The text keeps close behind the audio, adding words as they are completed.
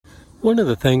One of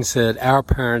the things that our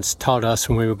parents taught us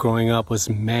when we were growing up was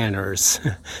manners.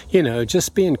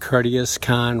 Just being courteous,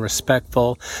 kind,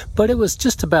 respectful. But it was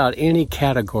just about any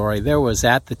category. There was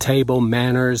at the table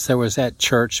manners. There was at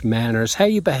church manners. How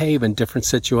you behave in different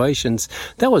situations.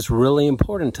 That was really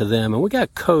important to them. And we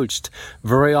got coached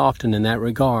very often in that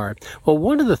regard. Well,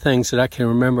 one of the things that I can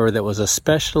remember that was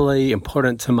especially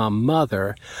important to my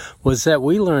mother was that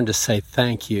we learned to say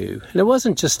thank you. And it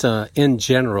wasn't just in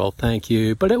general thank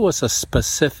you, but it was a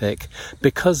specific,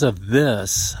 because of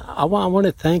this, I want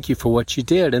to thank you for what you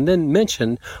did, and then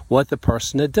mention what the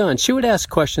person had done. She would ask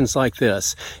questions like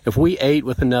this. If we ate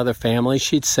with another family,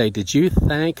 she'd say, did you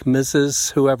thank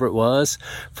Mrs. whoever it was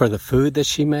for the food that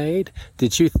she made?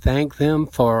 Did you thank them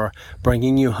for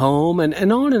bringing you home?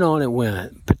 And on it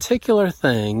went. Particular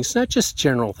things, not just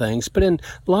general things, but in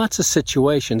lots of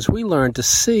situations, we learned to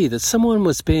see that someone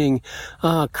was being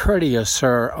courteous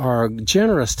or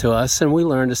generous to us, and we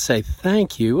learned to say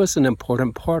thank you was an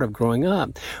important part of growing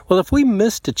up. Well, if we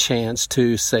missed a chance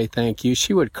to say thank you,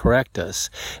 she would correct us,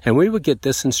 and we would get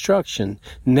this instruction.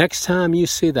 Next time you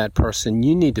see that person,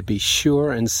 you need to be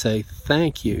sure and say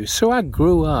thank you. So I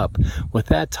grew up with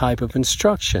that type of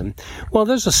instruction. Well,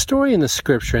 there's a story in the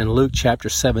scripture in Luke chapter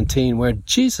 17 where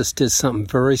Jesus did something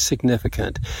very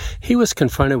significant. He was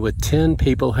confronted with 10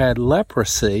 people who had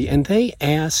leprosy, and they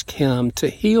asked him to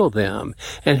heal them,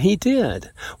 and he did.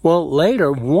 Well,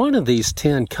 later, one of these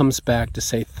 10 comes back to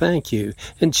say thank you,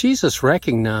 and Jesus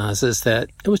recognizes that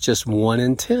it was just 1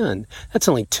 in 10. That's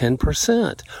only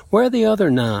 10%. Where are the other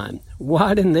 9?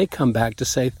 Why didn't they come back to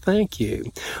say thank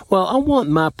you? Well, I want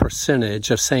my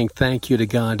percentage of saying thank you to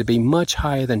God to be much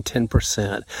higher than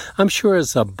 10%. I'm sure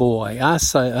as a boy, I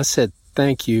said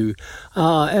thank you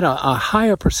at a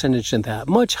higher percentage than that,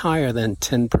 much higher than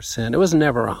 10%. It was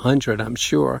never 100, I'm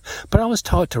sure, but I was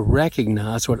taught to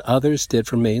recognize what others did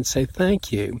for me and say thank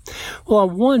you. Well, I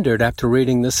wondered after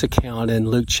reading this account in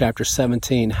Luke chapter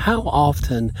 17 how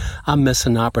often I miss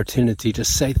an opportunity to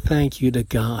say thank you to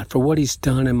God for what He's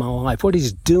done in my life, what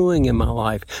He's doing in my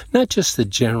life, not just the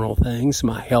general things,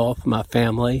 my health, my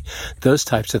family, those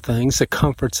types of things, the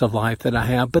comforts of life that I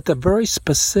have, but the very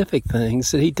specific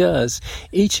things that He does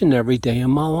each and every day in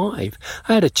my life.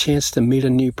 I had a chance to meet a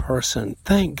new person.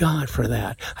 Thank God for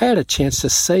that. I had a chance to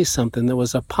say something that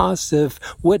was a positive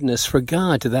witness for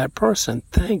God to that person.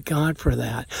 Thank God for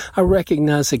that. I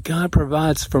recognize that God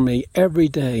provides for me every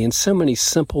day in so many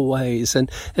simple ways,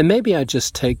 and maybe I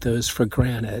just take those for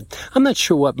granted. I'm not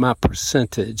sure what my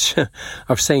percentage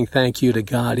of saying thank you to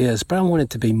God is, but I want it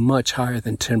to be much higher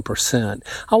than 10%.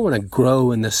 I want to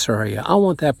grow in this area. I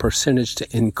want that percentage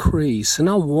to increase, and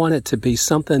I want it to be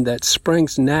something that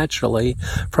springs naturally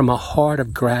from a heart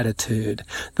of gratitude.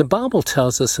 The Bible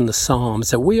tells us in the Psalms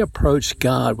that we approach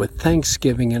God with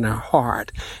thanksgiving in our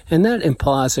heart, and that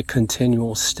implies a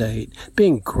continual state,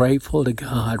 being grateful to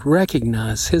God,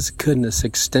 recognize His goodness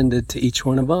extended to each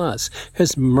one of us,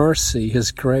 His mercy,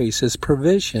 His grace, His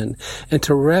provision, and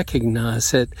to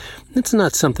recognize that it's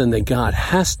not something that God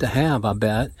has to have, I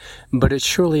bet, but it's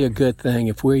surely a good thing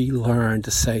if we learn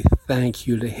to say thank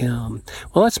you to Him.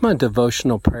 Well, that's my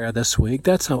devotional prayer this week.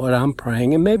 That's what I'm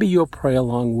praying, and maybe you'll pray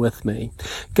along with me.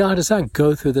 God, as I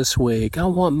go through this week, I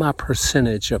want my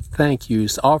percentage of thank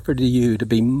yous offered to you to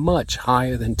be much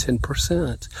higher than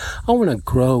 10%. I want to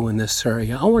grow in this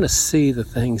area. I want to see the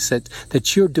things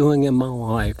that you're doing in my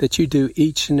life, that you do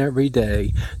each and every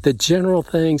day, the general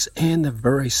things and the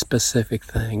very specific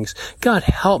things. God,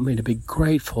 help me to be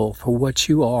grateful for what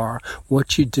you are,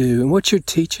 what you do, and what you're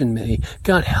teaching me.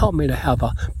 God, help me to have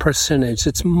a percentage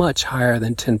that's much higher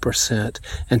than 10%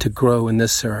 and to grow in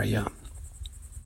this area.